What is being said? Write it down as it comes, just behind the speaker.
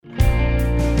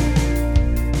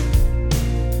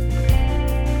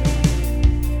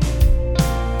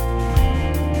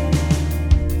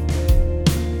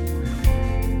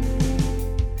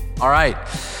All right,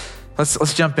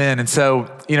 let's jump in. And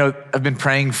so, I've been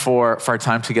praying for our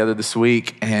time together this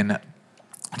week and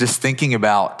just thinking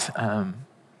about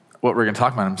what we're going to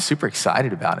talk about. I'm super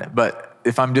excited about it. But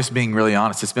if I'm just being really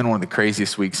honest, it's been one of the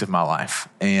craziest weeks of my life.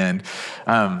 And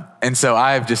so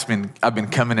I've been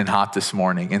coming in hot this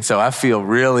morning. And so I feel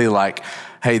really like,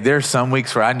 hey, there's some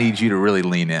weeks where I need you to really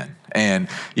lean in. And,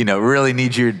 really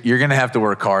need you're going to have to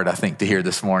work hard, I think, to hear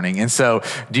this morning. And so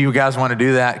do you guys want to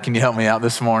do that? Can you help me out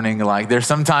this morning? Like there's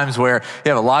some times where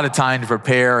you have a lot of time to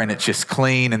prepare and it's just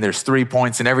clean and there's 3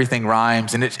 points and everything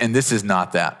rhymes. And this is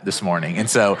not that this morning. And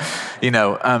so,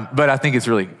 but I think it's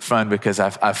really fun because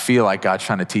I feel like God's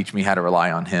trying to teach me how to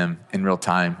rely on him in real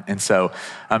time. And so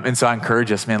I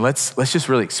encourage us, man, let's just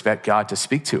really expect God to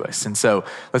speak to us. And so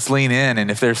let's lean in.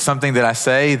 And if there's something that I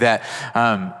say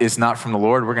that is not from the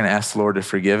Lord, we're going to ask the Lord to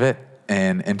forgive it,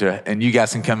 and you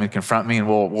guys can come and confront me, and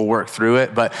we'll work through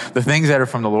it. But the things that are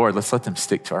from the Lord, let's let them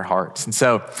stick to our hearts. And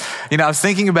so, I was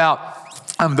thinking about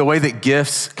the way that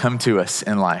gifts come to us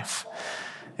in life,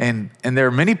 and there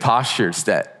are many postures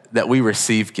that we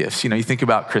receive gifts. You think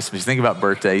about Christmas, you think about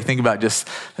birthday, you think about just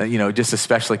a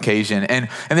special occasion. And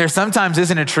there's sometimes,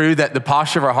 isn't it true that the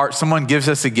posture of our heart, someone gives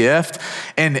us a gift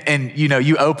and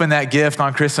you open that gift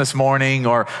on Christmas morning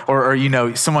or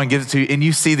someone gives it to you and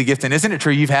you see the gift. And isn't it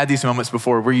true, you've had these moments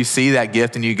before where you see that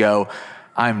gift and you go,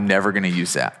 I'm never going to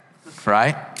use that,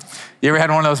 right? You ever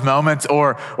had one of those moments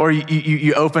or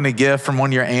you open a gift from one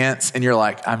of your aunts and you're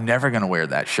like, I'm never going to wear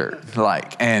that shirt.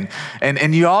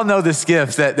 And you all know this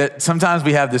gift that sometimes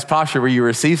we have this posture where you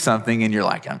receive something and you're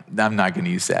like, I'm not going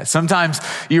to use that. Sometimes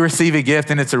you receive a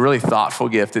gift and it's a really thoughtful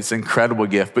gift. It's an incredible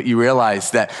gift, but you realize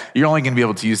that you're only going to be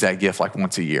able to use that gift like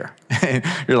once a year. And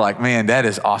you're like, man, that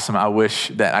is awesome. I wish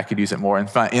that I could use it more. And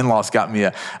my in-laws got me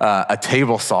a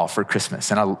table saw for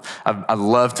Christmas. And I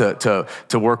love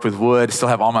to work with wood, still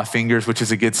have all my fingers, which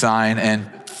is a good sign.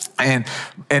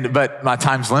 But my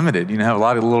time's limited. I have a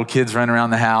lot of little kids running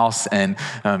around the house and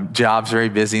jobs very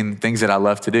busy and things that I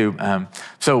love to do.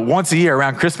 So once a year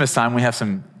around Christmas time, we have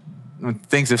when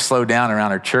things have slowed down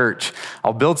around our church,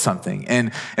 I'll build something.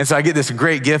 And so I get this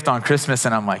great gift on Christmas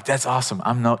and I'm like, that's awesome.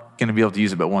 I'm not going to be able to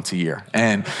use it but once a year.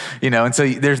 And so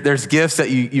there's gifts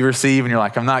that you receive and you're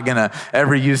like, I'm not going to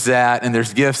ever use that. And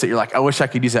there's gifts that you're like, I wish I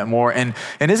could use that more. And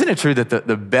isn't it true that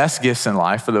the best gifts in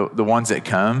life are the ones that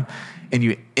come and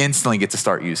you instantly get to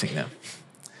start using them?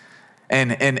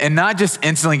 And not just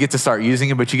instantly get to start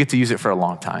using it, but you get to use it for a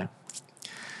long time.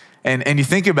 And you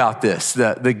think about this,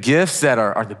 the gifts that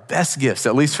are the best gifts,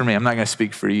 at least for me, I'm not going to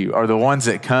speak for you, are the ones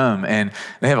that come and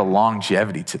they have a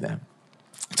longevity to them.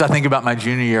 So I think about my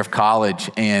junior year of college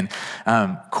and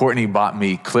Courtney bought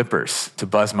me clippers to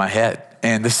buzz my head.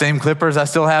 And the same clippers I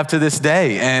still have to this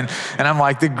day. And I'm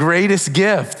like, the greatest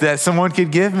gift that someone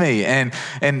could give me. And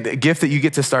a gift that you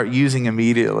get to start using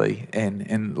immediately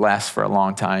and last for a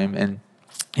long time. And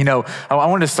I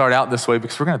wanted to start out this way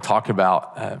because we're going to talk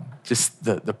about just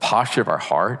the posture of our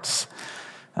hearts,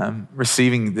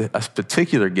 receiving a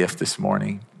particular gift this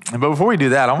morning. But before we do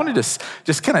that, I want to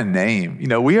just kind of name,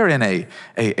 we are in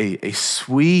a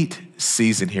sweet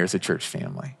season here as a church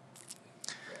family.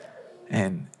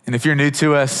 And if you're new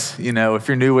to us, if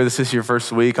you're new with us, this is your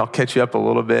first week, I'll catch you up a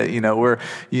little bit.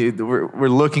 We're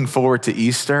looking forward to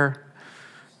Easter.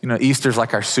 Easter's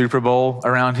like our Super Bowl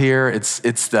around here. It's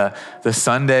the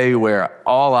Sunday where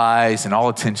all eyes and all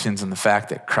attention's on the fact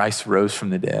that Christ rose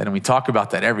from the dead. And we talk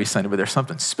about that every Sunday, but there's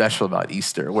something special about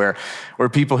Easter where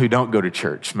people who don't go to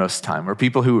church most of the time, or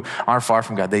people who aren't far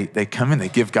from God, they come in, they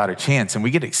give God a chance. And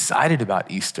we get excited about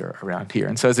Easter around here.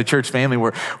 And so as a church family,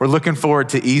 we're looking forward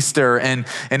to Easter. And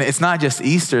it's not just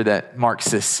Easter that marks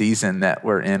this season that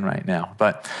we're in right now,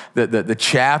 but the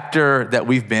chapter that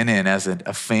we've been in as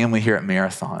a family here at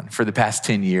Marathon for the past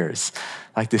 10 years,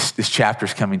 like this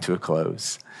chapter's coming to a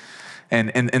close.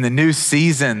 And the new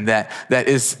season that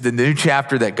is the new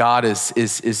chapter that God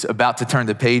is about to turn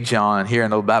the page on here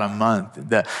in about a month,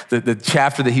 the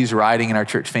chapter that he's writing in our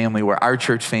church family, where our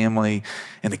church family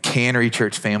and the Cannery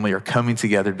church family are coming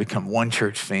together to become one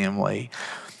church family.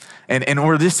 And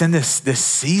we're just in this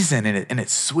season and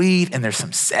it's sweet and there's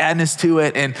some sadness to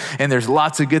it and there's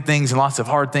lots of good things and lots of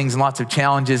hard things and lots of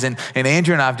challenges. And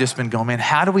Andrew and I have just been going, man,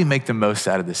 how do we make the most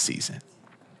out of this season?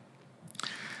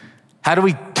 How do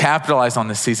we capitalize on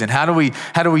this season? How do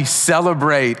we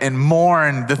celebrate and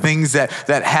mourn the things that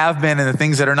have been and the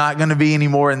things that are not going to be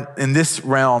anymore in this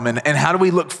realm? And how do we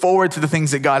look forward to the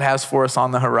things that God has for us on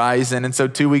the horizon? And so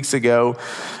 2 weeks ago,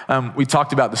 we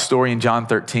talked about the story in John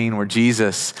 13 where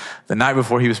Jesus, the night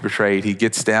before he was betrayed, he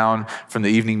gets down from the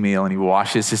evening meal and he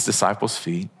washes his disciples'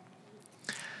 feet.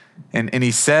 And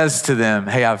he says to them,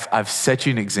 hey, I've set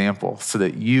you an example so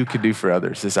that you could do for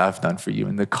others as I've done for you.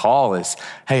 And the call is,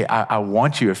 hey, I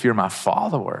want you, if you're my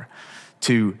follower,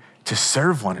 to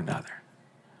serve one another.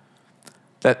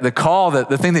 That the call, that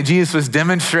the thing that Jesus was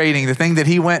demonstrating, the thing that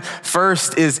he went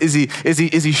first is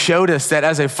he showed us that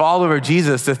as a follower of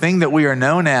Jesus, the thing that we are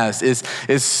known as is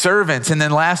servants. And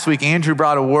then last week, Andrew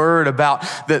brought a word about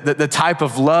the type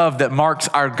of love that marks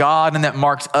our God and that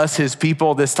marks us, his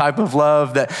people, this type of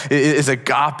love that is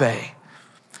agape.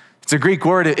 It's a Greek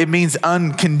word. It means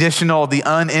unconditional, the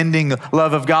unending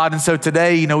love of God. And so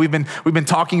today, we've been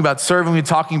talking about serving, we've been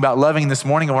talking about loving. This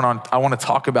morning, I want to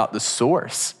talk about the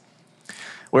source,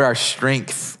 where our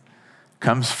strength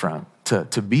comes from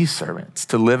to be servants,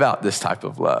 to live out this type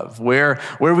of love, where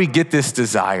we get this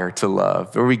desire to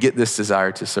love, where we get this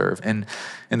desire to serve. And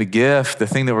the gift, the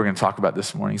thing that we're going to talk about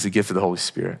this morning is the gift of the Holy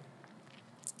Spirit.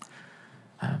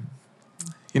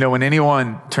 When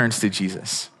anyone turns to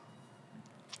Jesus,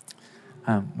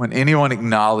 when anyone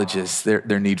acknowledges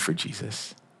their need for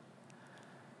Jesus,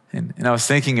 and I was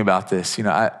thinking about this,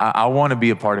 I want to be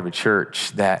a part of a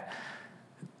church that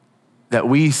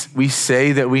we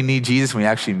say that we need Jesus and we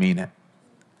actually mean it.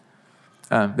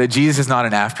 That Jesus is not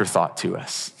an afterthought to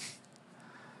us.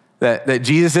 That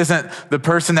Jesus isn't the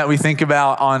person that we think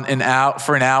about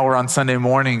for an hour on Sunday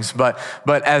mornings, but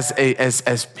as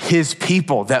his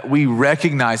people, that we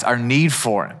recognize our need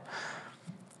for him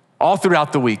all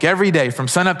throughout the week, every day, from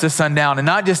sun up to sundown, and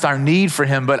not just our need for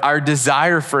him, but our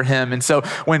desire for him. And so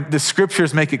when the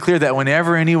scriptures make it clear that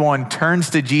whenever anyone turns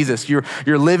to Jesus, you're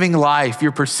living life,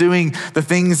 you're pursuing the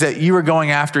things that you were going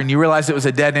after, and you realize it was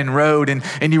a dead-end road,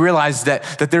 and you realize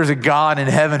that there's a God in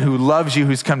heaven who loves you,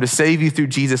 who's come to save you through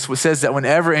Jesus, which says that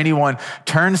whenever anyone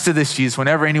turns to this Jesus,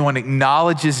 whenever anyone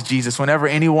acknowledges Jesus, whenever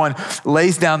anyone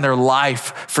lays down their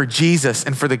life for Jesus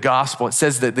and for the gospel, it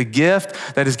says that the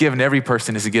gift that is given to every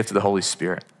person is a gift of the Holy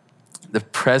Spirit, the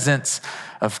presence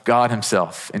of God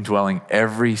himself indwelling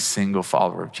every single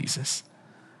follower of Jesus.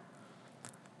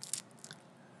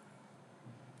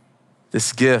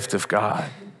 This gift of God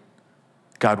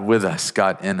with us,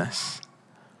 God in us.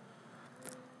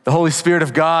 The Holy Spirit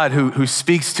of God who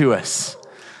speaks to us.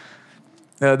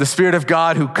 The Spirit of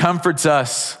God who comforts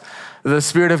us. The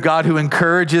Spirit of God who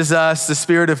encourages us, the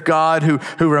Spirit of God who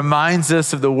reminds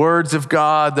us of the words of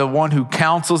God, the one who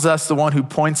counsels us, the one who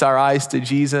points our eyes to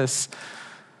Jesus,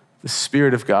 the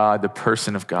Spirit of God, the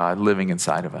person of God living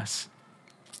inside of us.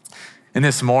 And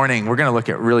this morning, we're going to look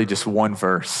at really just one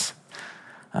verse.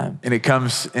 And it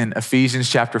comes in Ephesians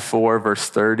chapter 4, verse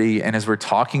 30. And as we're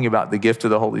talking about the gift of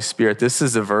the Holy Spirit, this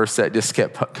is a verse that just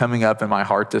kept coming up in my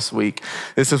heart this week.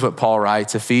 This is what Paul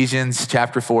writes, Ephesians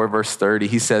chapter 4, verse 30.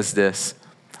 He says this,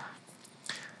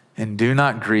 "And do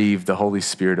not grieve the Holy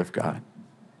Spirit of God."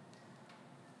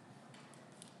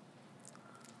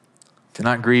 Do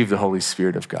not grieve the Holy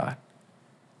Spirit of God,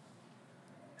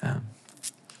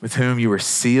 with whom you were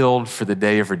sealed for the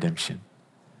day of redemption.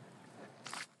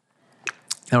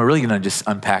 Now we're really going to just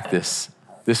unpack this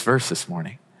verse this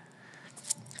morning.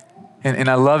 And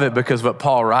I love it because what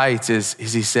Paul writes is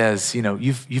he says,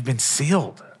 you've been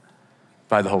sealed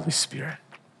by the Holy Spirit.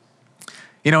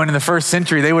 And in the first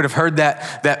century, they would have heard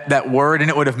that word and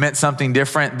it would have meant something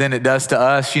different than it does to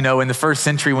us. In the first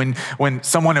century, when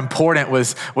someone important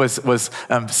was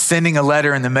sending a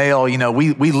letter in the mail,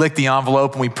 we lick the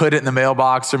envelope and we put it in the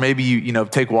mailbox, or maybe you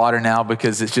take water now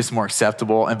because it's just more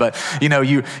acceptable. But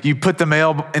you put the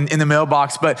mail in the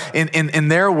mailbox. But in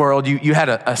their world, you had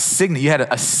a signet, you had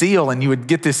a seal, and you would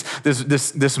get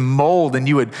this mold, and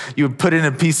you would put in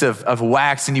a piece of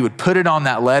wax, and you would put it on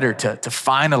that letter to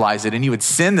finalize it, and you would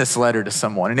send this letter to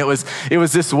someone. And it was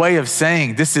this way of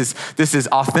saying, this is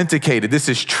authenticated, this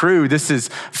is true, this is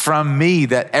from me,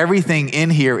 that everything in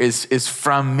here is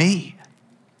from me.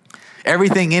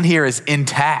 Everything in here is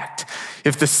intact.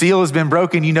 If the seal has been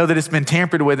broken, you know that it's been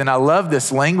tampered with. And I love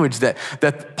this language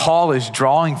that Paul is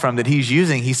drawing from, that he's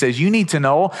using. He says, you need to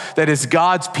know that as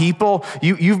God's people,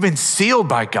 you've been sealed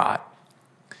by God.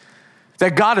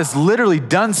 That God has literally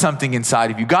done something inside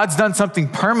of you. God's done something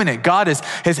permanent. God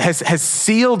has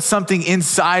sealed something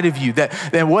inside of you.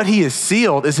 That what he has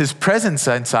sealed is his presence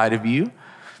inside of you.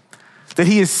 That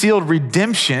he has sealed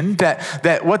redemption.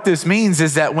 That what this means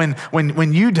is that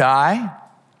when you die,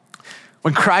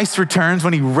 when Christ returns,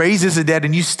 when he raises the dead,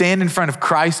 and you stand in front of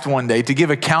Christ one day to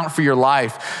give account for your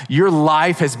life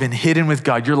has been hidden with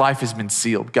God. Your life has been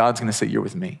sealed. God's going to say, you're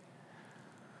with me.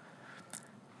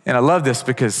 And I love this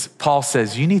because Paul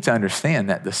says you need to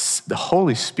understand that the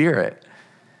Holy Spirit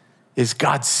is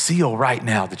God's seal right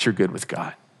now that you're good with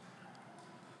God.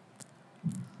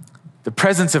 The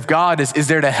presence of God is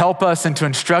there to help us and to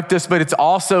instruct us, but it's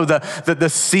also the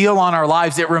seal on our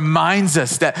lives. It reminds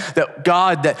us that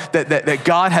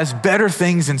God has better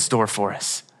things in store for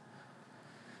us.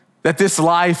 That this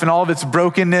life and all of its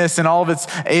brokenness and all of its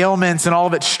ailments and all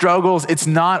of its struggles, it's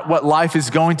not what life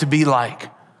is going to be like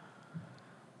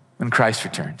when Christ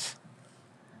returns.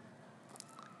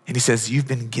 And he says, you've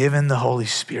been given the Holy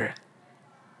Spirit.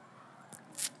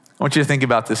 I want you to think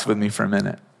about this with me for a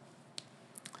minute.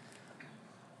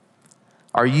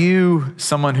 Are you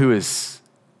someone who is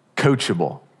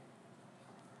coachable?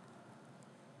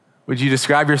 Would you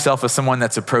describe yourself as someone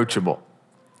that's approachable?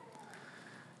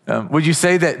 Would you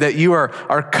say that you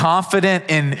are confident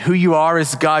in who you are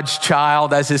as God's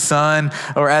child, as his son,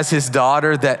 or as his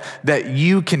daughter, that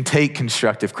you can take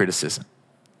constructive criticism?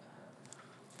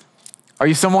 Are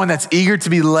you someone that's eager to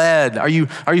be led? Are you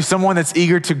someone that's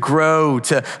eager to grow,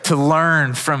 to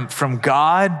learn from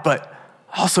God, but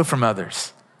also from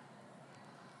others?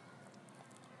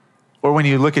 Or when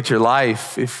you look at your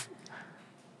life,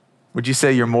 would you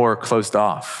say you're more closed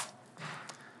off?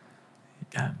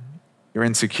 You're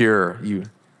insecure.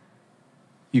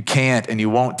 You can't and you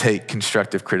won't take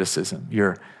constructive criticism.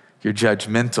 You're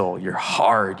judgmental. You're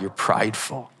hard. You're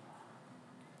prideful.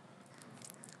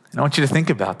 And I want you to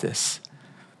think about this.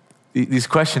 These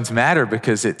questions matter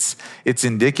because it's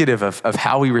indicative of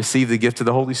how we receive the gift of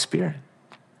the Holy Spirit.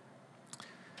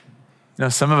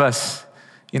 Some of us,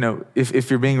 if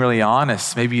you're being really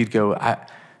honest, maybe you'd go,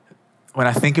 when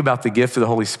I think about the gift of the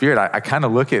Holy Spirit, I kind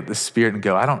of look at the Spirit and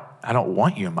go, I don't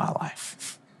want you in my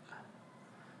life.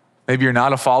 Maybe you're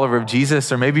not a follower of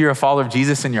Jesus, or maybe you're a follower of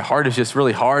Jesus and your heart is just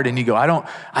really hard and you go, I don't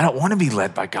want to be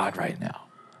led by God right now.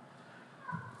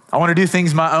 I want to do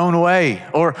things my own way.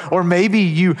 Or maybe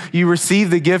you receive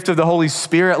the gift of the Holy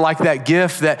Spirit like that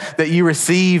gift that you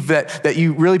receive that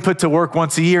you really put to work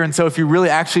once a year. And so if you really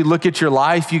actually look at your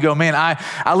life, you go, man,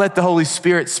 I let the Holy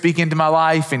Spirit speak into my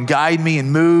life and guide me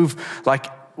and move like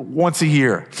once a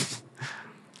year.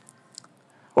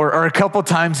 Or a couple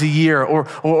times a year, or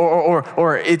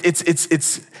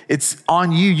it's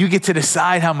on you. You get to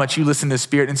decide how much you listen to the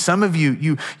Spirit. And some of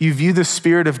you view the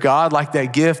Spirit of God like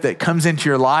that gift that comes into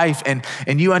your life, and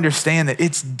you understand that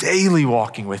it's daily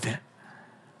walking with Him.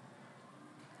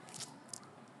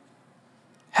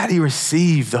 How do you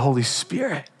receive the Holy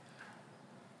Spirit?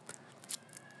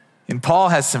 And Paul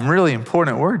has some really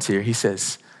important words here. He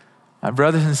says, my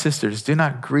brothers and sisters, do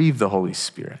not grieve the Holy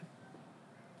Spirit.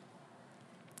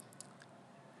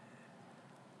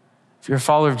 If you're a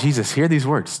follower of Jesus, hear these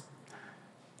words.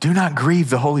 Do not grieve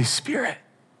the Holy Spirit.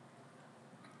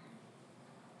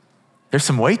 There's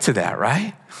some weight to that,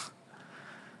 right?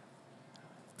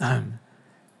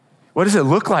 What does it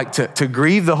look like to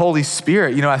grieve the Holy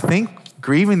Spirit? I think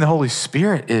grieving the Holy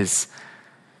Spirit is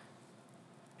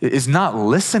not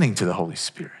listening to the Holy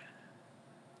Spirit.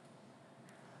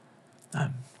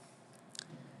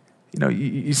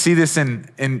 You see this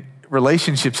in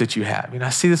relationships that you have. I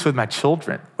see this with my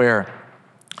children where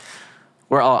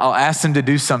I'll ask them to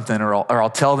do something or I'll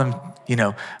tell them,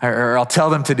 or I'll tell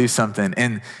them to do something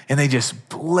and they just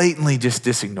blatantly just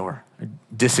disignore.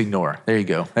 There you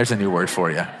go. There's a new word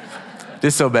for you.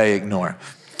 Disobey, ignore.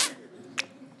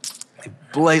 They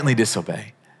blatantly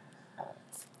disobey.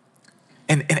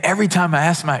 And every time I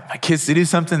ask my kids to do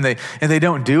something and they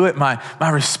don't do it, my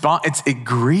response, it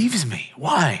grieves me.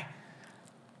 Why?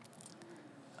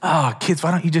 Oh, kids,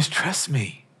 why don't you just trust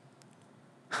me?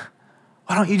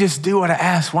 Why don't you just do what I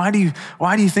ask? Why do you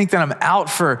think that I'm out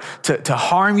to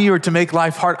harm you or to make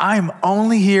life hard? I am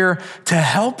only here to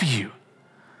help you,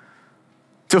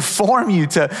 to form you,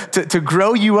 to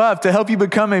grow you up, to help you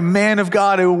become a man of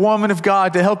God, a woman of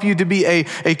God, to help you to be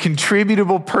a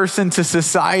contributable person to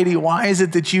society. Why is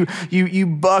it that you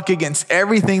buck against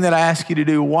everything that I ask you to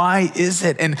do? Why is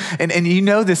it? And you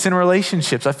know this in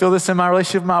relationships. I feel this in my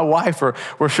relationship with my wife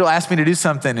where she'll ask me to do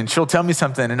something and she'll tell me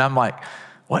something and I'm like,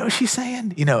 what was she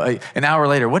saying? An hour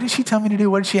later, what did she tell me to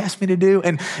do? What did she ask me to do?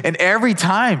 And every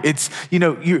time it's,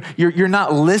 you're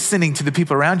not listening to the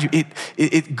people around you.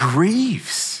 It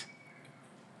grieves.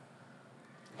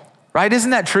 Right?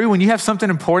 Isn't that true? When you have something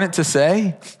important to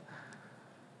say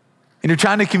and you're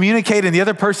trying to communicate and the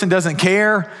other person doesn't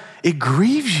care, it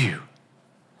grieves you.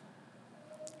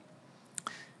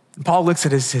 And Paul looks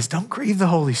at it and says, don't grieve the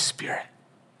Holy Spirit.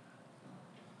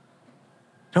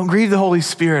 Don't grieve the Holy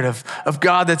Spirit of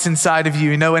God that's inside of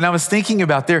you. And I was thinking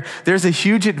about there's a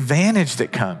huge advantage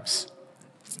that comes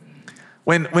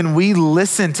when we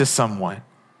listen to someone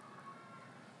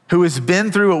who has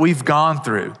been through what we've gone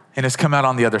through and has come out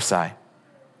on the other side.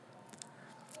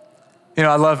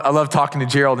 I love talking to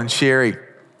Gerald and Sherry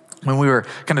when we were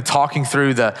kind of talking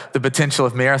through the potential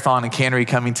of Marathon and Cannery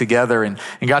coming together, and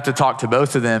got to talk to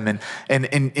both of them. And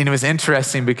it was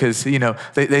interesting because,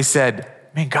 they said,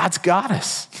 man, God's got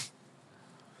us.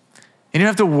 And you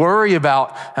don't have to worry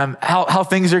about how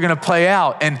things are going to play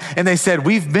out. And they said,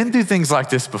 we've been through things like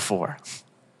this before.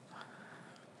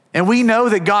 And we know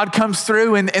that God comes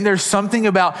through, and there's something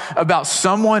about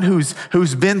someone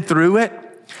who's been through it,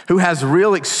 who has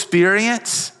real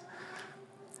experience,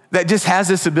 that just has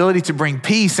this ability to bring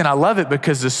peace. And I love it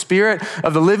because the Spirit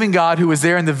of the living God, who was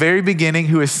there in the very beginning,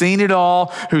 who has seen it all,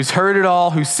 who's heard it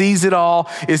all, who sees it all,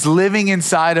 is living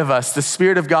inside of us. The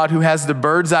Spirit of God who has the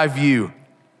bird's eye view.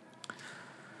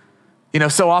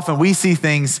 So often we see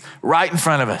things right in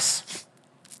front of us.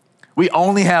 We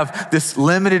only have this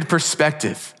limited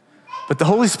perspective, but the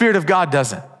Holy Spirit of God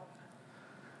doesn't.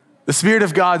 The Spirit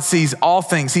of God sees all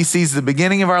things. He sees the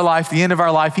beginning of our life, the end of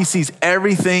our life. He sees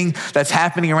everything that's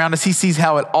happening around us. He sees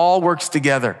how it all works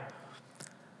together.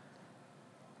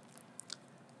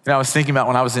 I was thinking about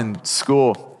when I was in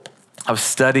school, I was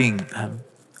studying to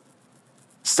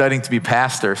be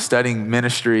pastor, studying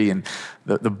ministry and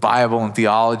the Bible and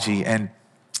theology. And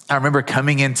I remember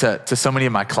coming into so many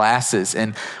of my classes,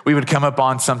 and we would come up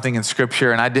on something in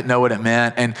scripture and I didn't know what it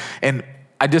meant. And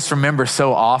I just remember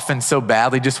so often, so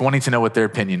badly, just wanting to know what their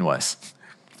opinion was.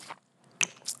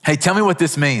 Hey, tell me what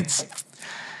this means.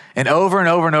 And over and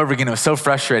over and over again, it was so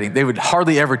frustrating. They would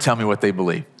hardly ever tell me what they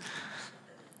believed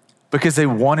because they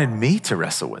wanted me to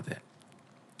wrestle with it.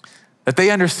 That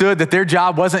they understood that their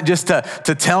job wasn't just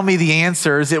to tell me the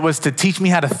answers, it was to teach me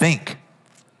how to think.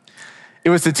 It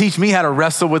was to teach me how to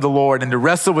wrestle with the Lord and to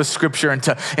wrestle with scripture and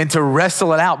to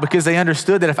wrestle it out, because they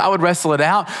understood that if I would wrestle it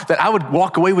out, that I would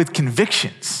walk away with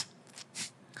convictions.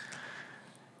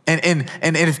 And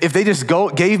if they just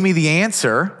gave me the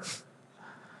answer,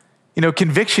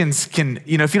 convictions can,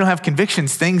 if you don't have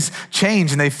convictions, things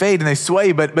change and they fade and they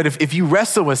sway. But if you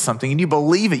wrestle with something and you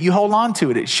believe it, you hold on to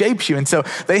it, it shapes you. And so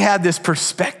they had this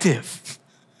perspective.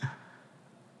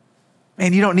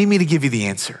 Man, you don't need me to give you the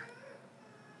answer.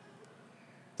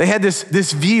 They had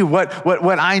this view.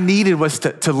 What I needed was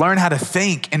to learn how to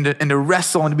think and to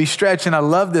wrestle and to be stretched. And I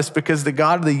love this because the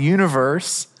God of the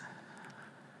universe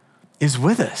is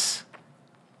with us.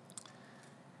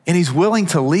 And he's willing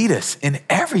to lead us in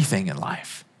everything in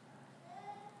life.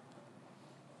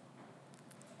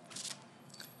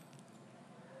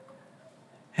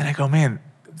 And I go, man,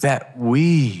 that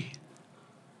we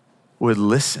would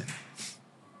listen.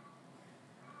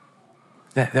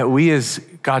 That we as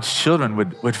God's children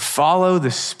would follow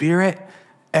the Spirit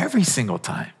every single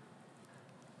time.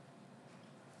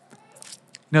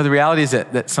 The reality is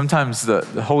that sometimes the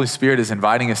Holy Spirit is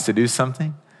inviting us to do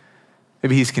something.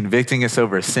 Maybe he's convicting us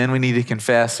over a sin we need to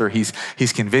confess, or he's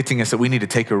convicting us that we need to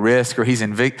take a risk, or he's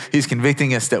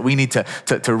convicting us that we need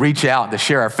to reach out, to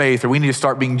share our faith, or we need to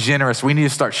start being generous, we need to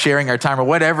start sharing our time, or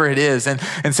whatever it is.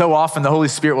 And so often the Holy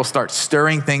Spirit will start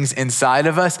stirring things inside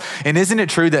of us. And isn't it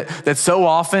true that so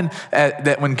often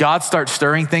that when God starts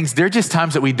stirring things, there are just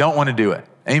times that we don't want to do it?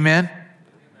 Amen?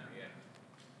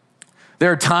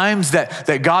 There are times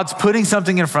that God's putting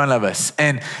something in front of us.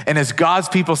 And as God's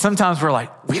people, sometimes we're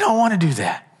like, we don't want to do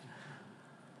that.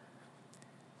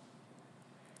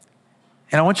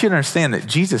 And I want you to understand that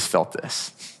Jesus felt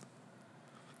this.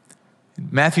 In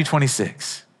Matthew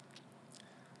 26,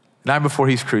 the night before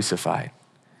he's crucified,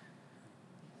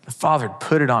 the Father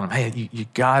put it on him. Hey, you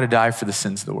got to die for the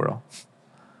sins of the world.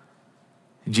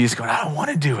 And Jesus going, I don't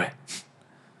want to do it.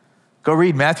 Go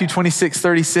read Matthew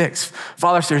 26:36.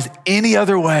 Father, if there's any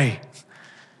other way.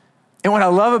 And what I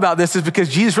love about this is because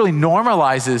Jesus really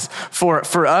normalizes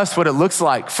for us what it looks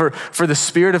like for the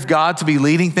Spirit of God to be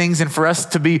leading things and for us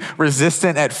to be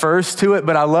resistant at first to it.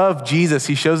 But I love Jesus.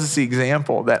 He shows us the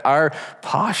example that our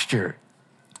posture,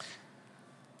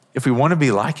 if we want to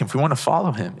be like him, if we want to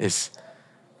follow him, is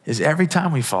every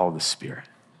time we follow the Spirit.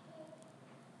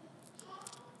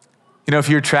 If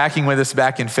you're tracking with us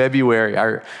back in February,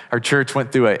 our church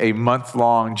went through a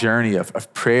month-long journey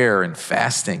of prayer and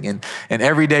fasting. And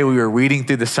every day we were reading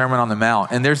through the Sermon on the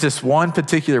Mount. And there's this one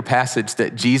particular passage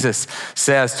that Jesus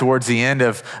says towards the end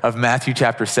of Matthew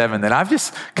chapter 7 that I've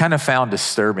just kind of found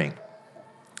disturbing.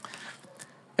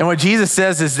 And what Jesus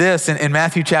says is this in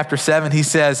Matthew chapter 7, he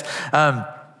says,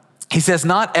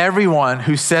 not everyone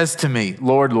who says to me,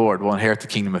 Lord, Lord, will inherit the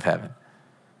kingdom of heaven,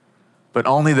 but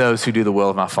only those who do the will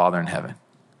of my Father in heaven.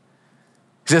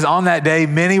 He says, on that day,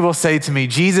 many will say to me,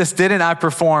 Jesus, didn't I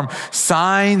perform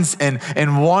signs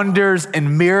and wonders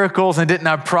and miracles, and didn't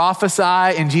I prophesy?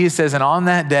 And Jesus says, and on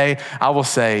that day, I will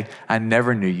say, I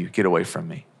never knew you. Get away from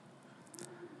me.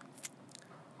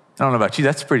 I don't know about you,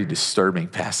 that's a pretty disturbing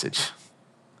passage.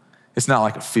 It's not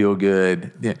like a feel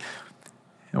good.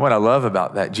 And what I love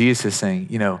about that, Jesus is saying,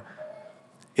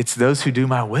 it's those who do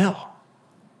my will.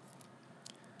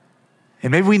 And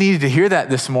maybe we needed to hear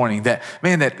that this morning,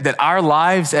 that our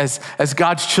lives as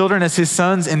God's children, as his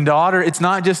sons and daughter, it's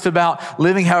not just about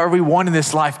living however we want in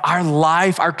this life. Our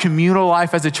life, our communal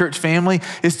life as a church family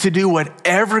is to do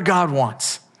whatever God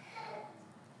wants.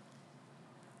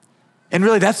 And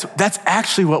really, that's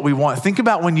actually what we want. Think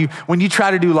about when you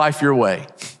try to do life your way.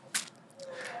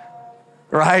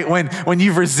 Right? When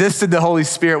you've resisted the Holy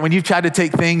Spirit, when you've tried to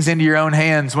take things into your own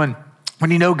hands, when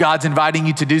you know God's inviting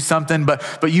you to do something,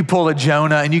 but you pull a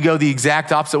Jonah and you go the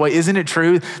exact opposite way. Isn't it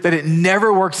true that it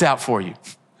never works out for you?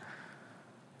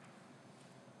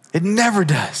 It never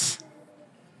does.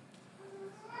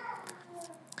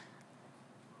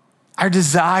 Our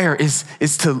desire is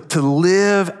to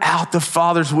live out the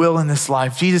Father's will in this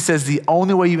life. Jesus says the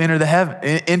only way you enter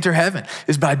heaven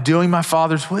is by doing my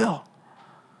Father's will.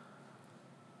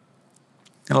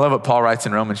 And I love what Paul writes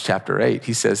in Romans chapter 8.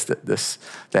 He says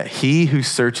that he who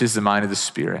searches the mind of the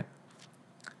Spirit,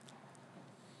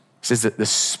 says that the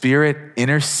Spirit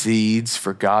intercedes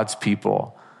for God's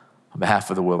people on behalf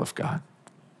of the will of God.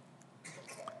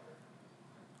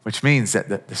 Which means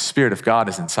that the Spirit of God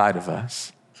is inside of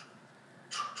us.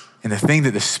 And the thing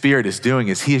that the Spirit is doing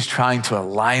is he is trying to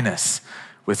align us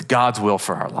with God's will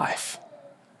for our life.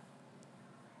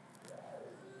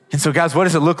 And so guys, what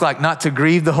does it look like not to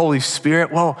grieve the Holy Spirit?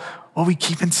 Well, we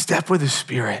keep in step with the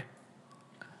Spirit.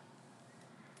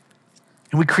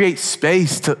 And we create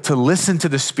space to listen to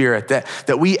the Spirit,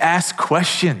 that we ask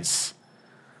questions.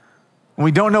 When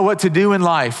we don't know what to do in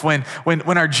life, when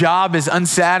our job is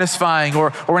unsatisfying,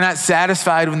 or we're not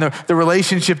satisfied with the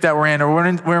relationship that we're in, or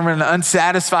we're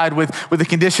unsatisfied with the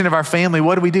condition of our family,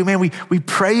 what do? Man, we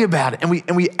pray about it,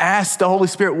 and we ask the Holy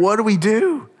Spirit, what do we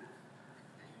do?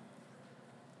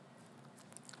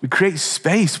 We create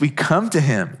space, we come to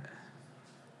him,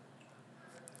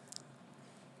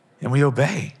 and we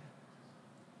obey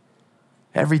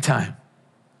every time.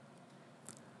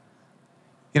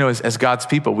 As God's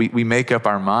people, we make up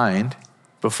our mind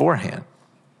beforehand.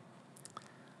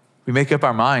 We make up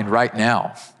our mind right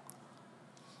now.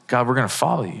 God, we're gonna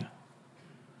follow you.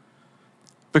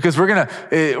 Because we're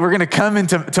gonna come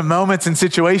into moments and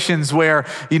situations where,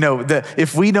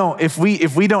 if we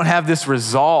don't have this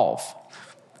resolve,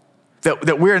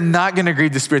 that we're not gonna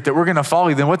grieve the Spirit, that we're gonna follow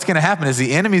you, then what's gonna happen is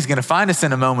the enemy's gonna find us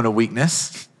in a moment of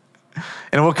weakness,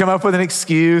 and we'll come up with an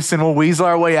excuse and we'll weasel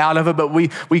our way out of it, but we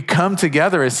come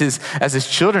together as his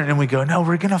children and we go, no,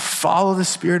 we're gonna follow the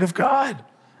Spirit of God.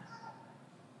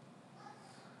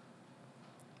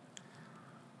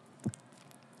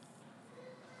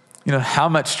 How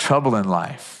much trouble in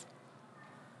life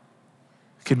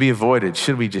could be avoided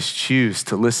should we just choose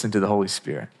to listen to the Holy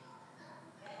Spirit?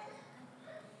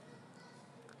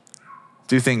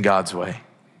 Do things God's way.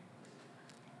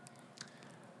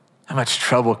 How much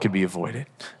trouble could be avoided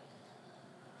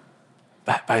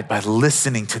by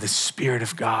listening to the Spirit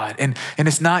of God. And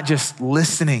it's not just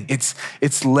listening,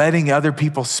 it's letting other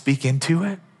people speak into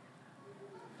it.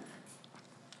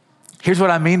 Here's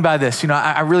what I mean by this.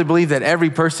 I really believe that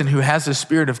every person who has the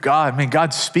Spirit of God,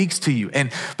 God speaks to you.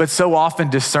 But so often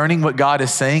discerning what God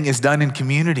is saying is done in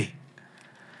community.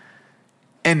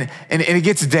 And it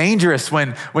gets dangerous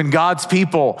when God's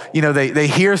people, they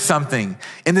hear something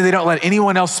and then they don't let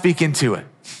anyone else speak into it.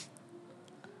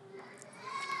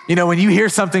 When you hear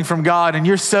something from God and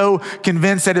you're so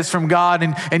convinced that it's from God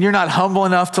and you're not humble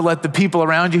enough to let the people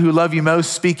around you who love you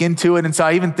most speak into it. And so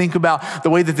I even think about the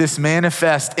way that this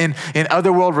manifests in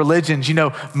other world religions.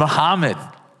 Muhammad,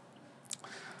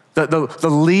 the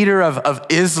leader of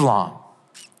Islam,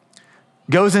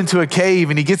 goes into a cave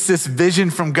and he gets this vision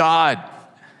from God.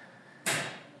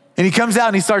 And he comes out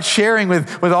and he starts sharing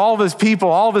with all of his people,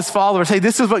 all of his followers, hey,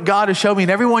 this is what God has shown me.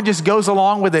 And everyone just goes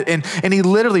along with it. And he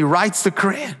literally writes the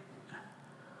Quran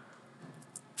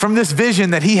from this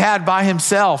vision that he had by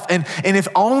himself. And if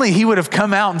only he would have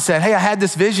come out and said, hey, I had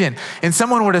this vision. And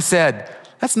someone would have said,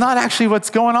 that's not actually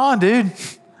what's going on, dude.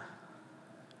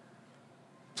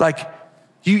 Like,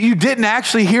 you didn't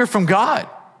actually hear from God.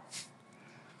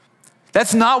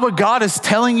 That's not what God is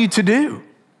telling you to do.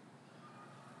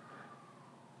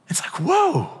 It's like,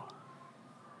 whoa.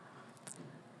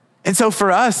 And so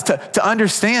for us to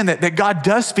understand that God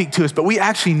does speak to us, but we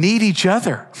actually need each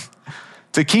other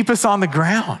to keep us on the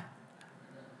ground,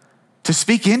 to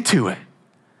speak into it.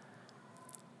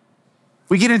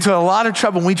 We get into a lot of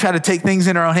trouble when we try to take things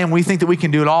in our own hand. We think that we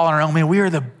can do it all on our own. Man, we are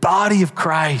the body of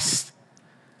Christ,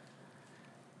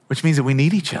 which means that we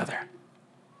need each other.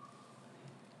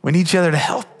 We need each other to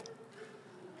help.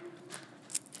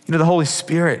 the Holy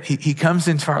Spirit, he comes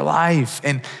into our life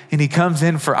and he comes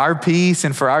in for our peace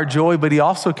and for our joy, but he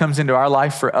also comes into our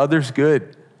life for others'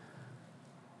 good.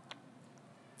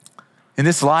 In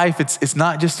this life, it's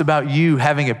not just about you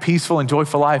having a peaceful and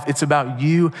joyful life. It's about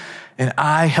you and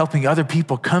I helping other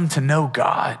people come to know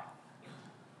God.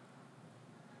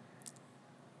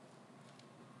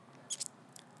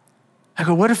 I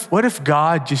go, what if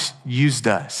God just used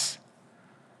us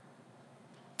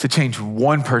to change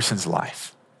one person's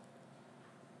life?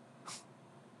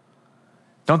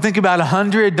 Don't think about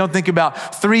 100. Don't think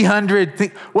about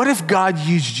 300. What if God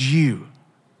used you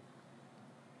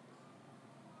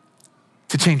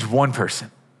to change one person?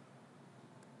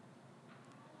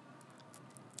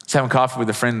 I was having coffee with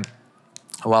a friend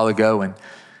a while ago, and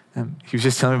he was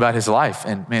just telling me about his life.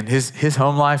 And man, his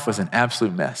home life was an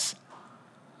absolute mess.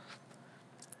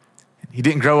 He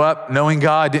didn't grow up knowing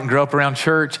God, didn't grow up around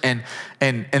church, and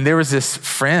there was this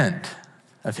friend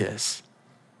of his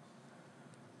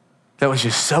that was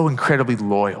just so incredibly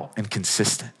loyal and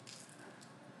consistent.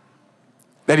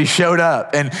 That he showed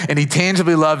up and he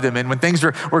tangibly loved him. And when things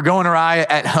were going awry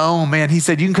at home, man, he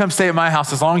said, you can come stay at my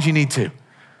house as long as you need to.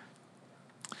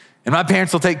 And my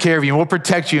parents will take care of you and we'll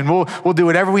protect you and we'll do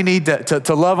whatever we need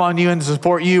to love on you and to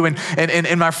support you.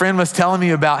 And my friend was telling me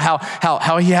about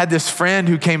how he had this friend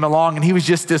who came along and he was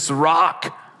just this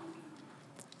rock.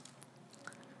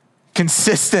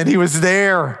 Consistent, he was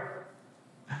there.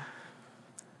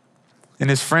 And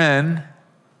his friend,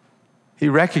 he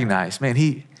recognized, man,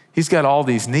 he's got all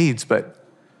these needs, but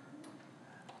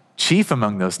chief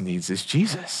among those needs is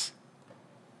Jesus.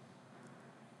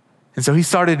 And so he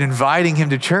started inviting him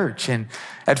to church. And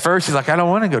at first he's like, I don't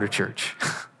want to go to church.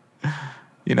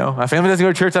 My family doesn't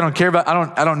go to church. I don't care about,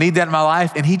 I don't need that in my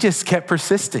life. And he just kept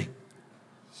persisting.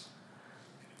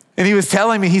 And he was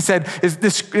telling me, he said,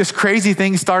 this crazy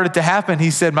thing started to happen. He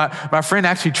said, my friend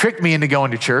actually tricked me into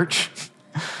going to church.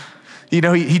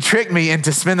 He tricked me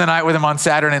into spend the night with him on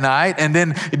Saturday night, and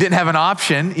then he didn't have an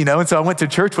option, and so I went to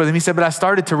church with him. He said, but I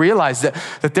started to realize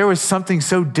that there was something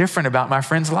so different about my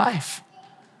friend's life.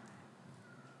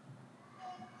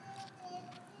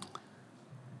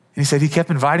 And he said, he kept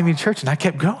inviting me to church and I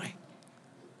kept going.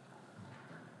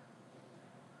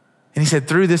 And he said,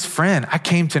 through this friend, I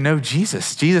came to know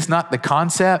Jesus. Jesus, not the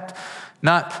concept,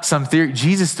 not some theory,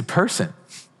 Jesus, the person.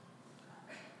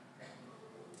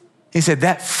 He said,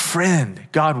 that friend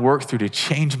God worked through to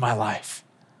change my life.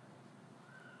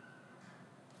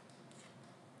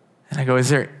 And I go, is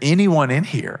there anyone in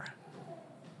here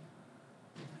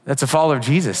that's a follower of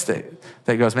Jesus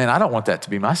that goes, man, I don't want that to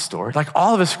be my story. Like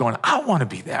all of us are going, I want to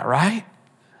be that, right?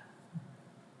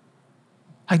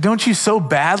 Like, don't you so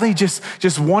badly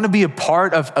just want to be a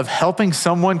part of helping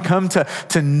someone come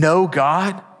to know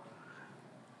God?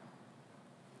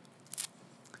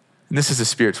 And this is the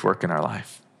Spirit's work in our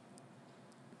life.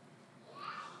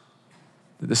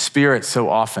 The Spirit so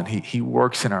often, he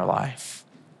works in our life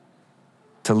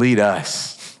to lead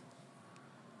us,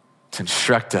 to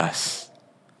instruct us.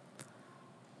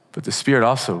 But the Spirit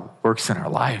also works in our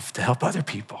life to help other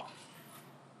people,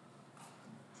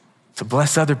 to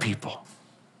bless other people,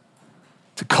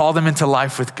 to call them into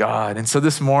life with God. And so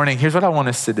this morning, here's what I want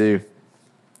us to do.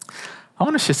 I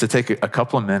want us just to take a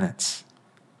couple of minutes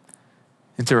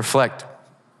and to reflect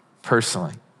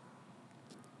personally.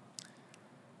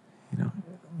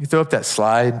 You throw up that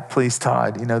slide, please,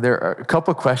 Todd. There are a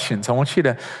couple of questions I want you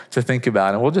to think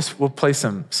about, and we'll play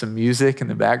some music in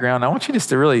the background. I want you just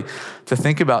to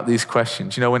think about these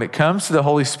questions. When it comes to the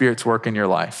Holy Spirit's work in your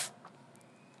life,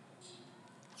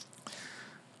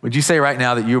 would you say right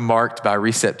now that you're marked by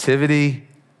receptivity?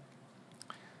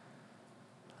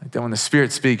 Like that when the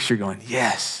Spirit speaks, you're going,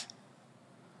 yes.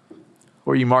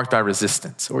 Or are you marked by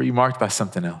resistance? Or are you marked by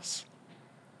something else?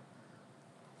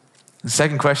 The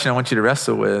second question I want you to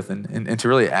wrestle with and to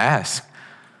really ask,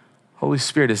 Holy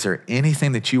Spirit, is there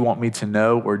anything that you want me to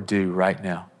know or do right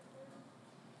now?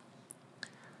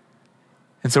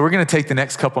 And so we're going to take the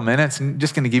next couple minutes and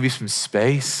just going to give you some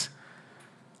space.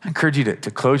 I encourage you to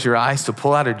close your eyes, to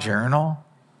pull out a journal,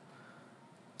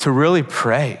 to really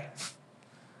pray,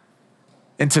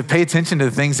 and to pay attention to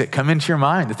the things that come into your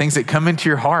mind, the things that come into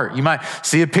your heart. You might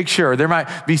see a picture or there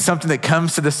might be something that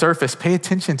comes to the surface. Pay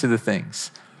attention to the things.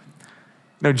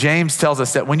 James tells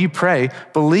us that when you pray,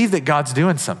 believe that God's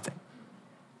doing something.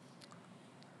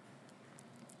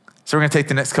 So we're going to take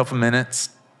the next couple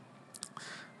minutes,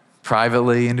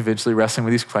 privately, individually, wrestling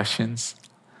with these questions.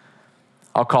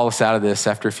 I'll call us out of this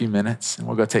after a few minutes, and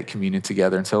we'll go take communion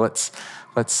together. And so let's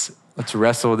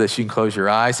wrestle with this. You can close your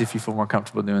eyes if you feel more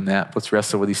comfortable doing that. Let's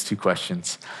wrestle with these two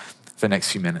questions for the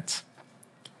next few minutes.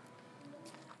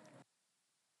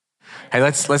 Hey,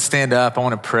 let's stand up. I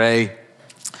want to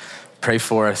pray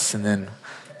for us, and then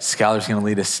Skylar's going to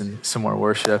lead us in some more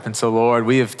worship. And so, Lord,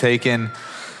 we have taken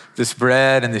this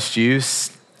bread and this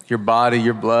juice, your body,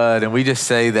 your blood, and we just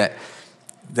say that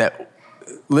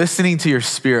listening to your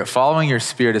Spirit, following your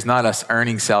Spirit is not us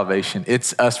earning salvation.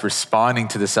 It's us responding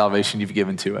to the salvation you've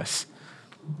given to us.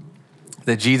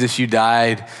 That Jesus, you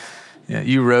died,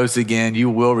 you rose again, you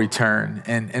will return.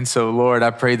 And so, Lord,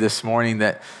 I pray this morning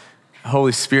that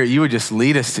Holy Spirit, you would just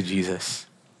lead us to Jesus.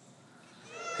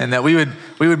 And that we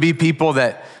would be people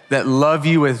that love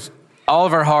you with all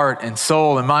of our heart and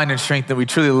soul and mind and strength, that we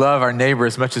truly love our neighbor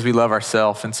as much as we love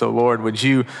ourselves. And so, Lord, would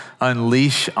you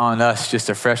unleash on us just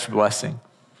a fresh blessing,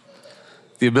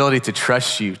 the ability to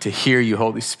trust you, to hear you,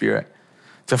 Holy Spirit,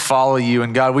 to follow you.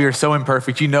 And God, we are so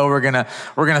imperfect. You know we're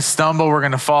gonna stumble, we're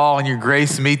gonna fall, and your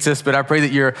grace meets us. But I pray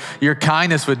that your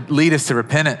kindness would lead us to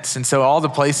repentance. And so all the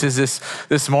places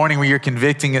this morning where you're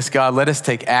convicting us, God, let us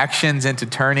take actions into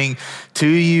turning to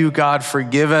you. God,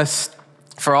 forgive us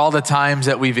for all the times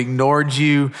that we've ignored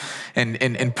you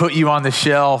and put you on the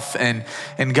shelf. And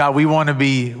God, we want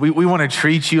to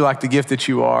treat you like the gift that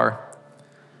you are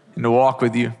and to walk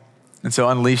with you. And so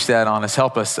unleash that on us.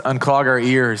 Help us unclog our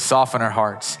ears, soften our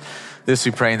hearts. This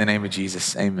we pray in the name of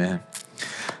Jesus. Amen.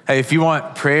 Hey, if you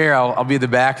want prayer, I'll be at the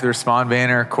back of the Respond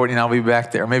banner. Courtney and I'll be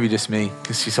back there, or maybe just me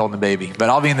because she's holding the baby.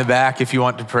 But I'll be in the back if you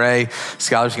want to pray.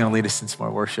 Skylar's going to lead us in some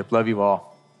more worship. Love you all.